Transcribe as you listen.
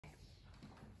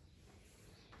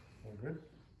All good?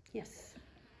 Yes.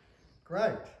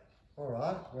 Great. All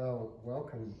right. Well,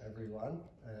 welcome everyone.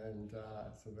 And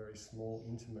it's a very small,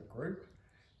 intimate group,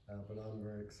 but I'm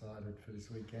very excited for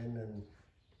this weekend. And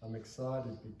I'm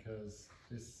excited because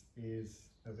this is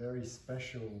a very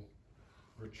special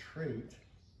retreat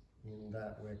in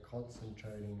that we're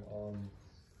concentrating on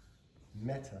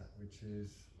metta, which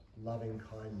is loving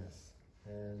kindness.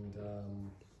 And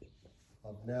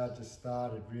I've now just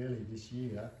started really this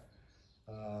year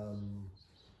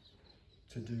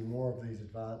to do more of these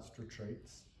advanced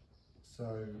retreats.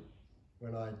 So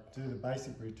when I do the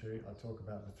basic retreat, I talk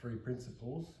about the three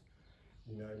principles,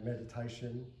 you know,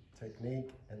 meditation,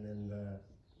 technique, and then the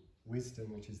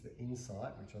wisdom, which is the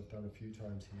insight, which I've done a few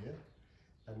times here,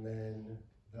 and then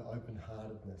the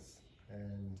open-heartedness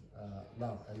and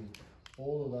love. And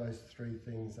all of those three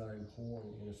things are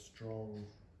important in a strong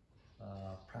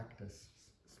practice,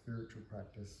 spiritual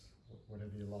practice,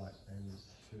 whatever you like, and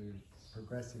to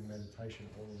progress in meditation,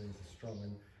 all of these are strong.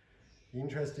 And the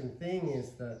interesting thing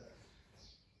is that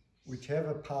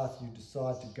whichever path you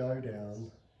decide to go down,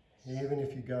 even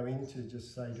if you go into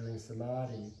just say doing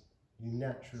samadhi, you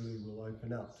naturally will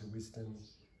open up to wisdom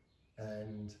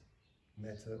and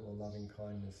metta or loving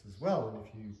kindness as well. And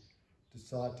if you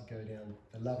decide to go down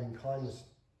the loving kindness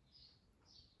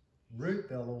route,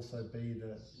 there'll also be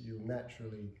that you'll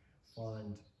naturally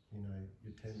find, you know,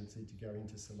 your tendency to go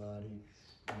into samadhi,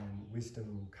 and wisdom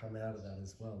will come out of that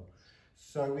as well.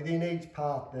 So within each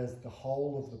path there's the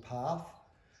whole of the path,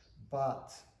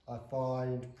 but I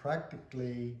find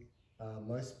practically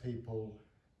most people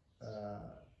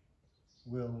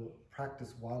will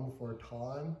practice one for a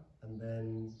time, and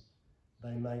then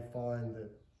they may find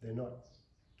that they're not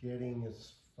getting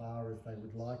as far as they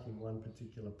would like in one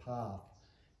particular path,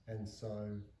 and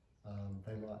so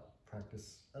they might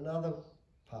practice another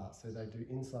part. So they do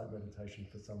insight meditation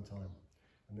for some time,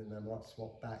 and then they might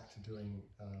swap back to doing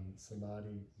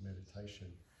samadhi meditation.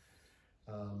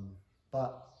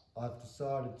 But I've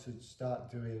decided to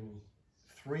start doing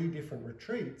 3 different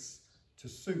retreats to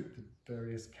suit the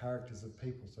various characters of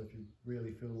people. So if you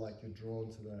really feel like you're drawn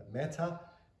to the metta,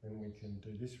 then we can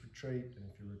do this retreat, and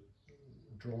if you're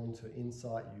drawn to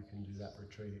insight, you can do that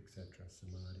retreat, etc.,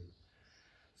 samadhi.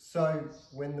 So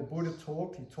when the Buddha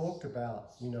talked, he talked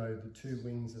about, you know, the 2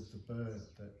 wings of the bird,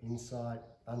 the insight,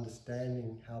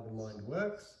 understanding how the mind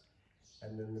works,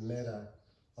 and then the metta,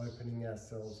 opening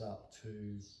ourselves up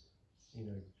to, you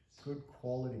know, good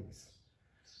qualities.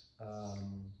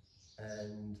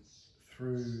 And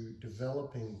through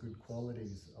developing good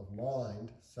qualities of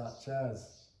mind, such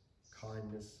as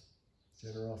kindness,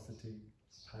 generosity,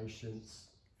 patience,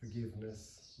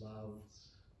 forgiveness, love,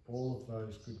 all of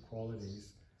those good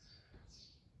qualities,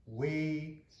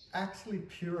 we actually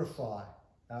purify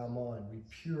our mind, we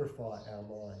purify our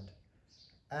mind.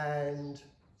 And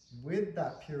with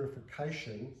that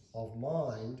purification of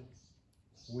mind,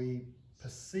 we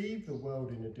perceive the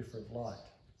world in a different light.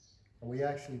 And we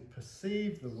actually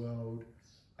perceive the world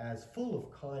as full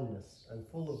of kindness and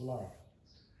full of love.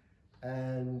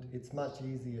 And it's much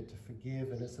easier to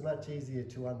forgive, and it's much easier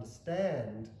to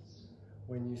understand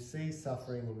when you see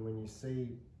suffering and when you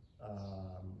see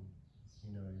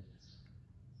you know,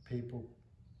 people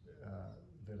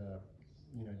that are,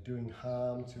 you know, doing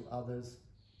harm to others.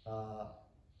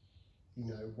 You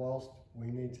know, whilst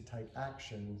we need to take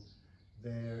action,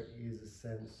 there is a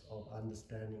sense of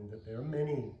understanding that there are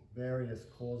many various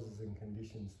causes and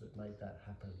conditions that make that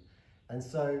happen. And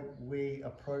so we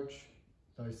approach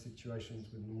those situations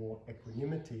with more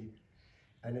equanimity,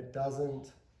 and it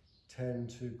doesn't tend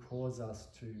to cause us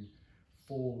to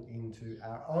fall into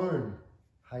our own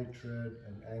hatred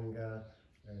and anger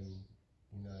and,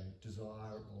 you know,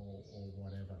 desire or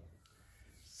whatever.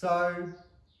 So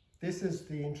this is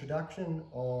the introduction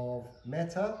of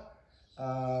metta.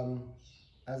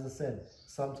 As I said,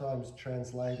 sometimes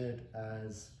translated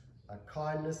as a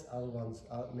kindness, other ones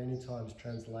many times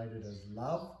translated as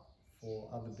love for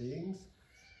other beings.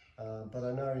 But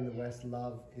I know in the West,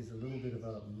 love is a little bit of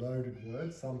a loaded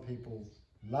word. Some people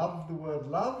love the word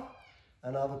love,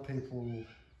 and other people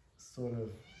sort of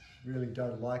really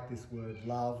don't like this word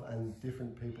love, and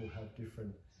different people have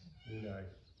different, you know,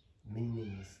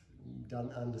 meanings,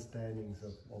 understandings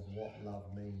of what love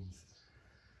means.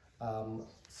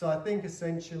 So I think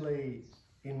essentially,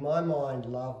 in my mind,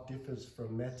 love differs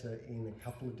from metta in a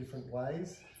couple of different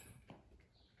ways.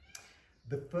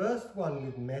 The first one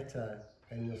with metta,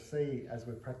 and you'll see as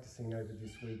we're practicing over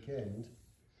this weekend,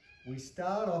 we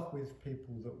start off with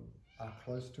people that are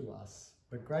close to us,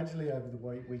 but gradually over the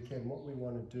weekend, what we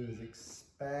want to do is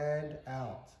expand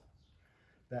out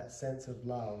that sense of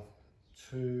love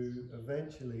to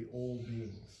eventually all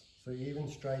beings. So even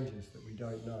strangers that we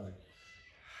don't know,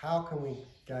 how can we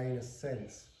gain a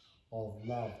sense of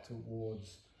love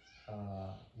towards,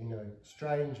 you know,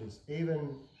 strangers,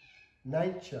 even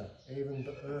nature, even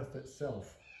the earth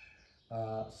itself?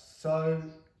 So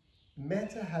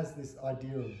metta has this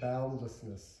idea of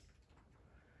boundlessness,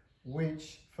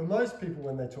 which for most people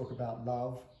when they talk about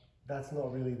love, that's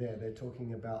not really there. They're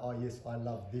talking about, oh yes, I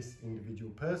love this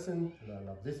individual person, and I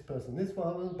love this person, this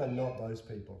one, but not those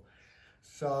people.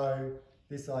 So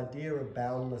this idea of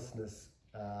boundlessness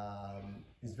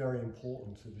is very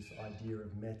important to this idea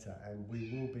of metta, and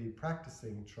we will be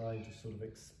practicing trying to sort of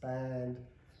expand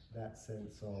that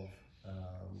sense of,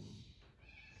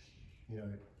 you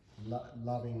know,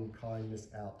 loving kindness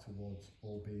out towards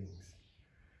all beings.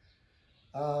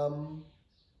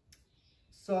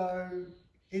 So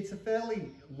it's a fairly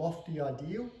lofty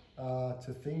ideal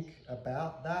to think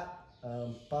about that,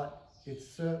 but it's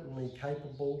certainly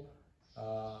capable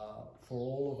for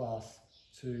all of us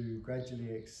to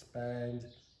gradually expand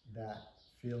that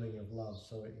feeling of love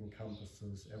so it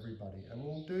encompasses everybody. And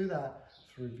we'll do that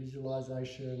through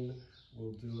visualization,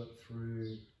 we'll do it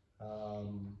through,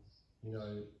 you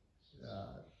know,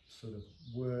 sort of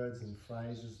words and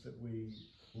phrases that we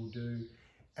will do.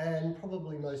 And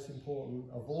probably most important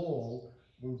of all,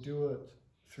 we'll do it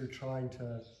through trying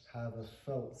to have a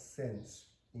felt sense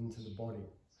into the body.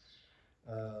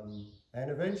 And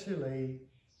eventually,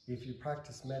 if you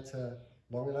practice metta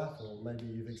long enough, or maybe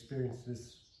you've experienced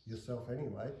this yourself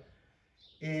anyway,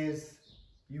 is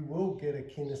you will get a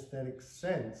kinesthetic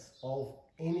sense of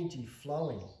energy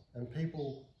flowing. And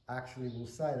people actually will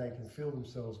say they can feel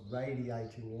themselves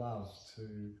radiating love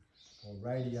to, or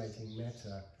radiating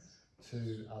metta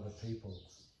to other people.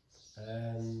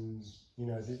 And you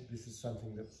know, this is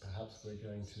something that perhaps we're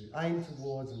going to aim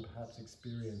towards and perhaps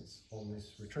experience on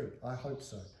this retreat. I hope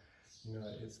so. You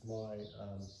know, it's my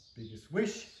biggest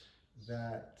wish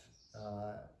that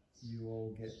you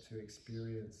all get to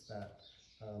experience that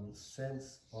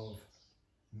sense of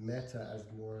metta as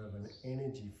more of an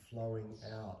energy flowing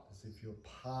out, as if you're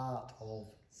part of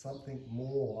something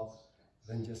more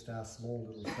than just our small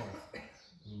little self,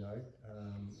 you know,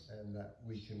 and that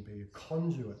we can be a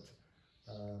conduit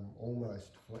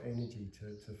almost for energy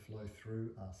to flow through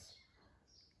us.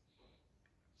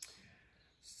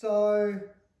 So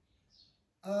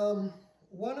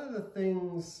one of the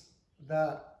things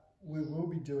that we will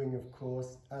be doing, of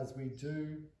course, as we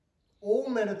do all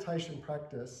meditation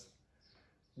practice,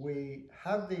 we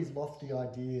have these lofty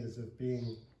ideas of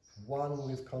being one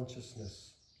with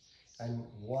consciousness and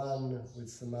one with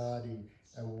samadhi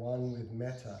and one with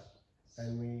metta.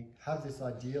 And we have this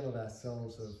ideal of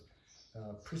ourselves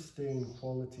of pristine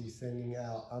quality, sending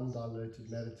out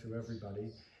undiluted metta to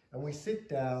everybody. And we sit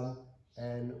down,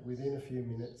 and within a few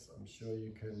minutes, I'm sure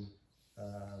you can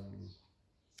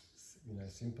you know,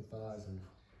 sympathize and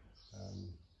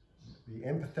be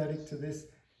empathetic to this.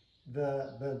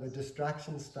 The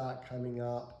distractions start coming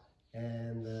up,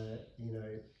 and you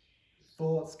know,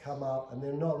 thoughts come up, and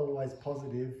they're not always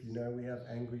positive. You know, we have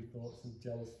angry thoughts and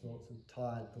jealous thoughts and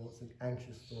tired thoughts and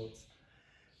anxious thoughts,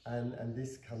 and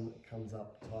this comes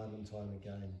up time and time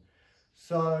again.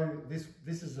 So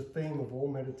this is a theme of all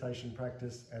meditation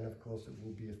practice, and of course it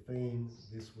will be a theme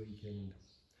this weekend.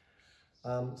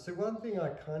 So one thing I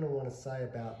kind of want to say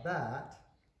about that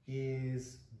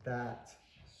is that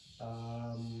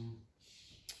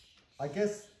I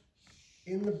guess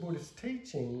in the Buddhist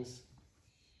teachings,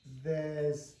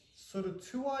 there's sort of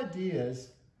two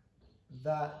ideas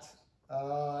that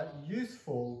are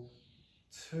useful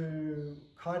to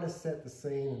kind of set the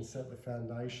scene and set the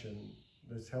foundation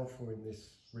that's helpful in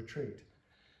this retreat.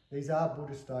 These are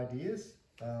Buddhist ideas,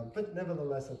 but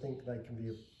nevertheless I think they can be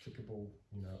applicable,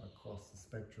 you know, across the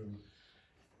spectrum.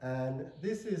 And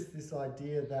this is this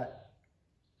idea that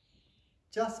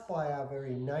just by our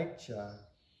very nature,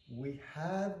 we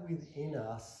have within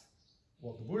us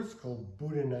what the Buddhists call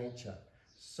Buddha nature.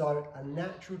 So a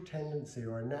natural tendency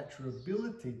or a natural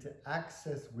ability to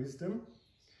access wisdom,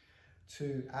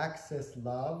 to access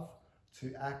love,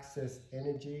 to access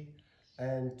energy,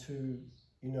 and to,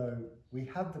 you know, we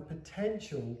have the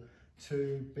potential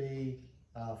to be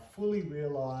fully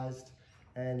realized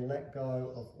and let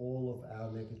go of all of our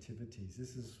negativities.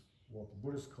 This is what the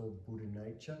Buddhists call Buddha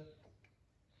nature.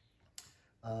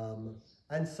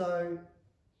 And so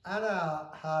at our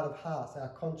heart of hearts, our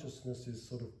consciousness is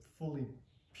sort of fully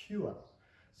pure.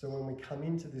 So when we come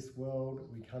into this world,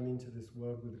 we come into this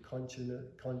world with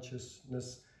a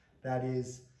consciousness that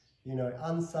is, you know,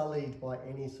 unsullied by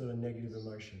any sort of negative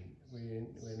emotion.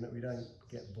 We don't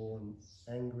get born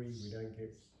angry, we don't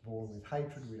get born with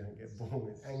hatred, we don't get born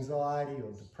with anxiety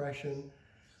or depression.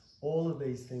 all of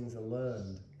these things are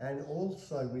learned. And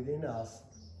also within us,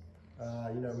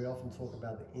 you know, we often talk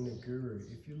about the inner guru.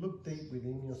 If you look deep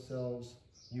within yourselves,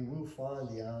 you will find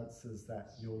the answers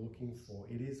that you're looking for.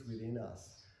 It is within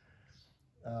us.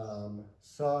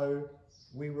 So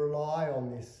we rely on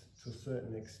this to a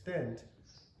certain extent,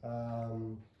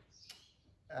 and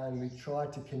we try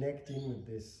to connect in with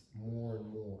this more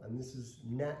and more. And this is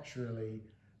naturally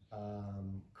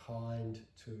kind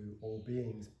to all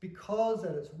beings, because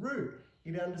at its root,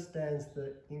 it understands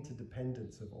the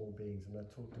interdependence of all beings. And I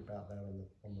talked about that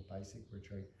on the basic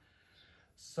retreat.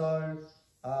 So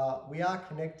we are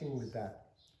connecting with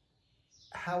that.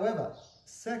 However,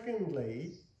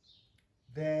 secondly,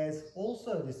 there's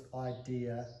also this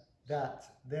idea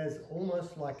that there's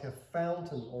almost like a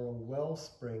fountain or a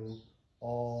wellspring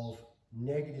of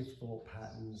negative thought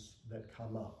patterns that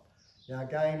come up. Now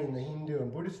again, in the Hindu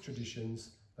and Buddhist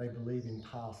traditions, they believe in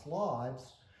past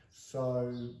lives,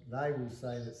 so they will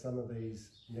say that some of these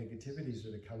negativities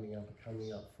that are coming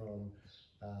up from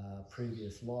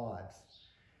previous lives.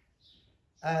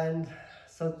 And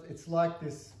so it's like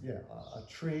this, yeah, a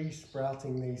tree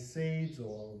sprouting these seeds,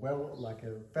 or well, like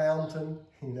a fountain,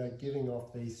 you know, giving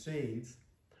off these seeds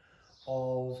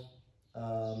of,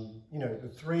 you know, the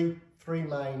three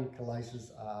main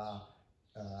kilesas are,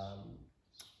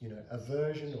 you know,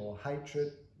 aversion or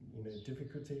hatred, you know,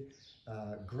 difficulty,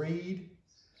 greed,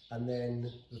 and then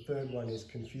the third one is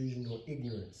confusion or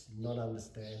ignorance, not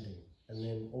understanding, and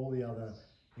then all the other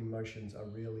emotions are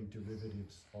really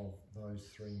derivatives of those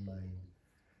three main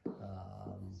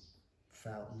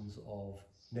fountains of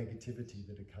negativity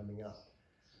that are coming up.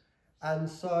 And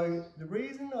so the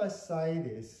reason I say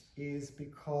this is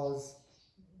because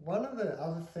one of the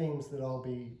other themes that I'll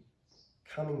be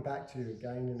coming back to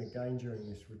again and again during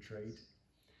this retreat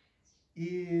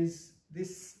is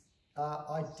this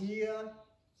idea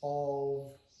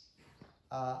of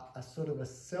a sort of a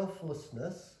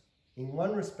selflessness, in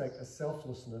one respect a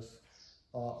selflessness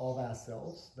of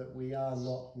ourselves, that we are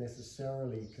not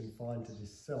necessarily confined to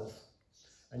this self.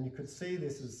 And you could see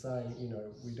this as saying, you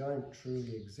know, we don't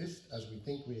truly exist as we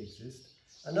think we exist.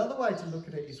 Another way to look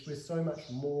at it is we're so much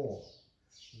more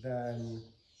than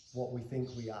what we think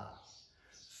we are.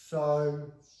 So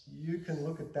you can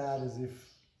look at that as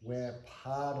if we're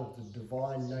part of the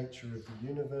divine nature of the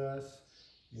universe,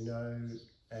 you know,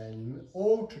 and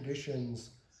all traditions,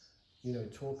 you know,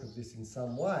 talk of this in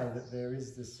some way, that there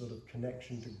is this sort of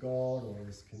connection to God or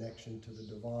this connection to the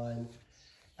divine,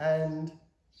 and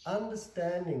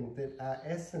understanding that our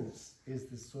essence is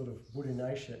this sort of Buddha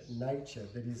nature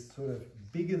that is sort of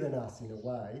bigger than us in a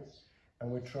way,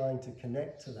 and we're trying to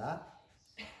connect to that.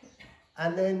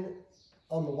 And then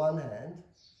on the one hand,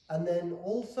 and then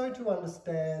also to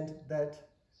understand that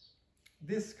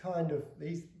this kind of,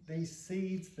 these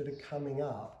seeds that are coming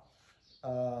up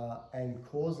and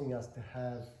causing us to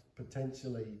have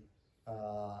potentially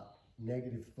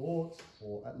negative thoughts,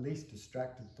 or at least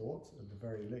distracted thoughts at the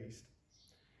very least,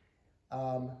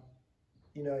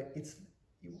 you know,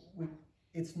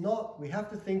 it's not, we have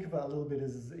to think about it a little bit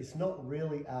as it's not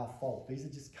really our fault. These are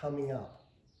just coming up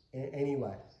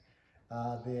anyway.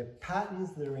 They're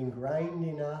patterns that are ingrained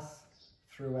in us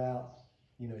throughout,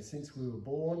 you know, since we were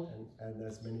born, and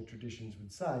as many traditions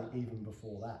would say, even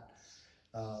before that.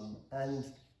 And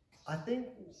I think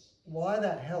why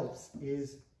that helps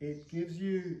is it gives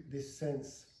you this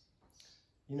sense,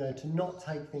 you know, to not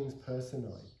take things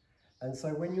personally. And so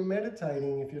when you're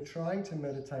meditating, if you're trying to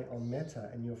meditate on metta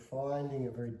and you're finding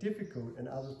it very difficult and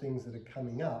other things that are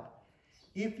coming up,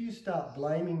 if you start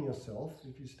blaming yourself,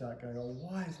 if you start going, oh,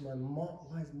 why is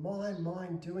my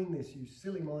mind doing this, you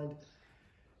silly mind,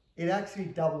 it actually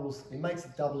doubles, it makes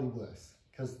it doubly worse,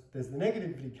 because there's the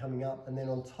negativity coming up, and then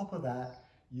on top of that,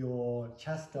 you're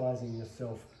chastising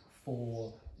yourself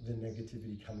for the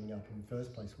negativity coming up in the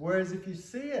first place. Whereas if you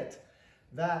see it,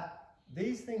 that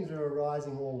these things are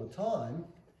arising all the time,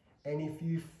 and if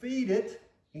you feed it,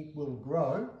 it will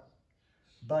grow,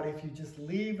 but if you just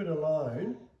leave it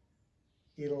alone,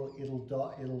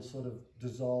 it'll sort of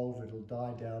dissolve, it'll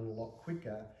die down a lot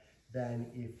quicker than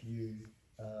if you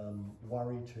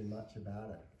worry too much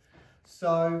about it.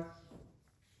 So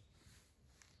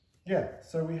yeah,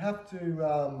 so we have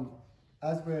to,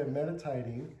 as we're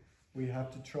meditating, we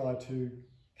have to try to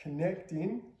connect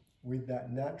in with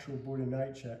that natural Buddha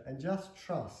nature and just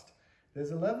trust.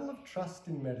 There's a level of trust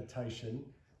in meditation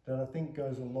that I think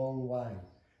goes a long way.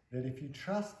 That if you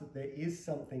trust that there is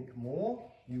something more,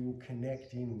 you will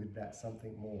connect in with that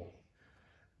something more.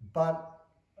 But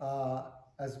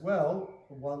as well,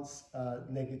 once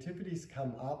negativities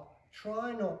come up,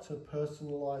 try not to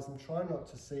personalize them, try not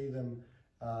to see them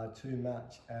too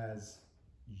much as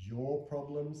your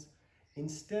problems.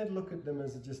 Instead, look at them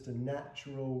as just a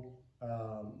natural,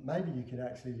 maybe you can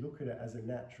actually look at it as a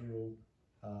natural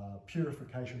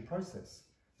purification process,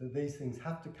 that these things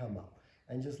have to come up,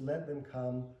 and just let them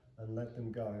come and let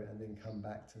them go, and then come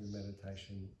back to the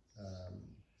meditation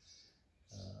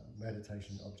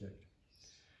object.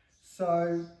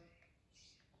 So,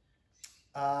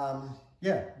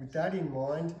 yeah, with that in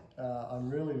mind, I'm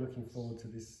really looking forward to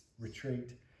this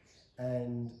retreat,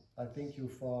 and I think you'll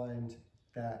find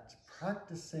that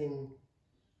practicing,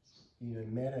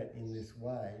 metta in this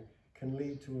way can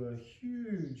lead to a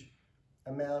huge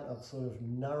amount of sort of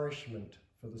nourishment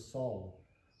for the soul.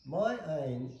 My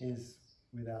aim is,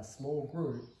 with our small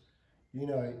group,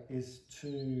 is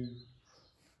to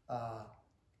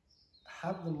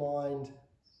have the mind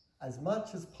as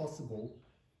much as possible,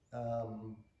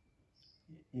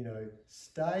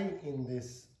 stay in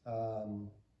this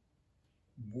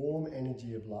warm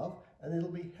energy of love, and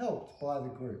it'll be helped by the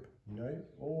group.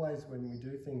 Always when we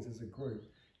do things as a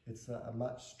group, it's a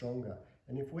much stronger.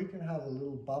 And if we can have a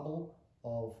little bubble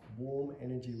of warm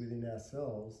energy within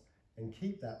ourselves and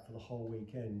keep that for the whole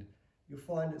weekend, you'll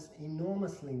find it's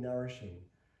enormously nourishing.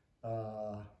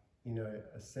 A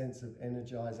sense of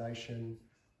energization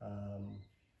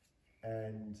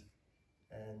and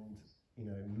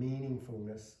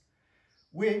meaningfulness,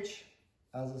 which,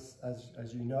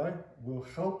 as you know, will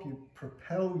help you,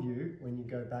 propel you when you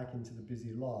go back into the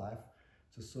busy life,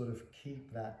 to sort of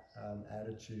keep that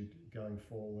attitude going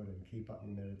forward and keep up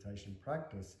your meditation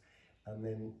practice. And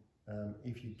then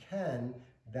if you can,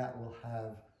 that will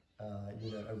have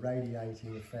a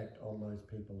radiating effect on those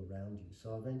people around you.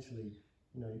 So eventually,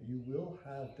 you will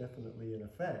have definitely an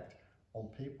effect on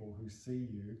people who see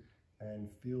you and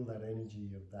feel that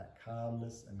energy of that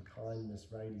calmness and kindness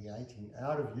radiating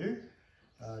out of you,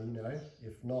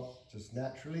 if not just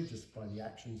naturally, just by the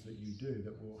actions that you do,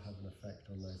 that will have an effect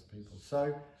on those people.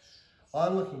 So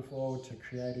I'm looking forward to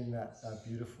creating that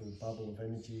beautiful bubble of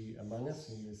energy among us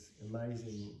in this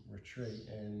amazing retreat,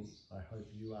 and I hope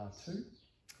you are too.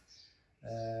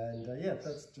 And yeah,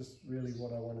 that's just really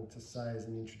what I wanted to say as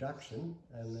an introduction,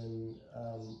 and then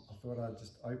I thought I'd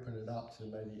just open it up to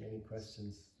maybe any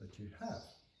questions that you have.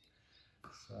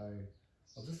 So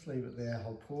I'll just leave it there,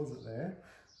 I'll pause it there.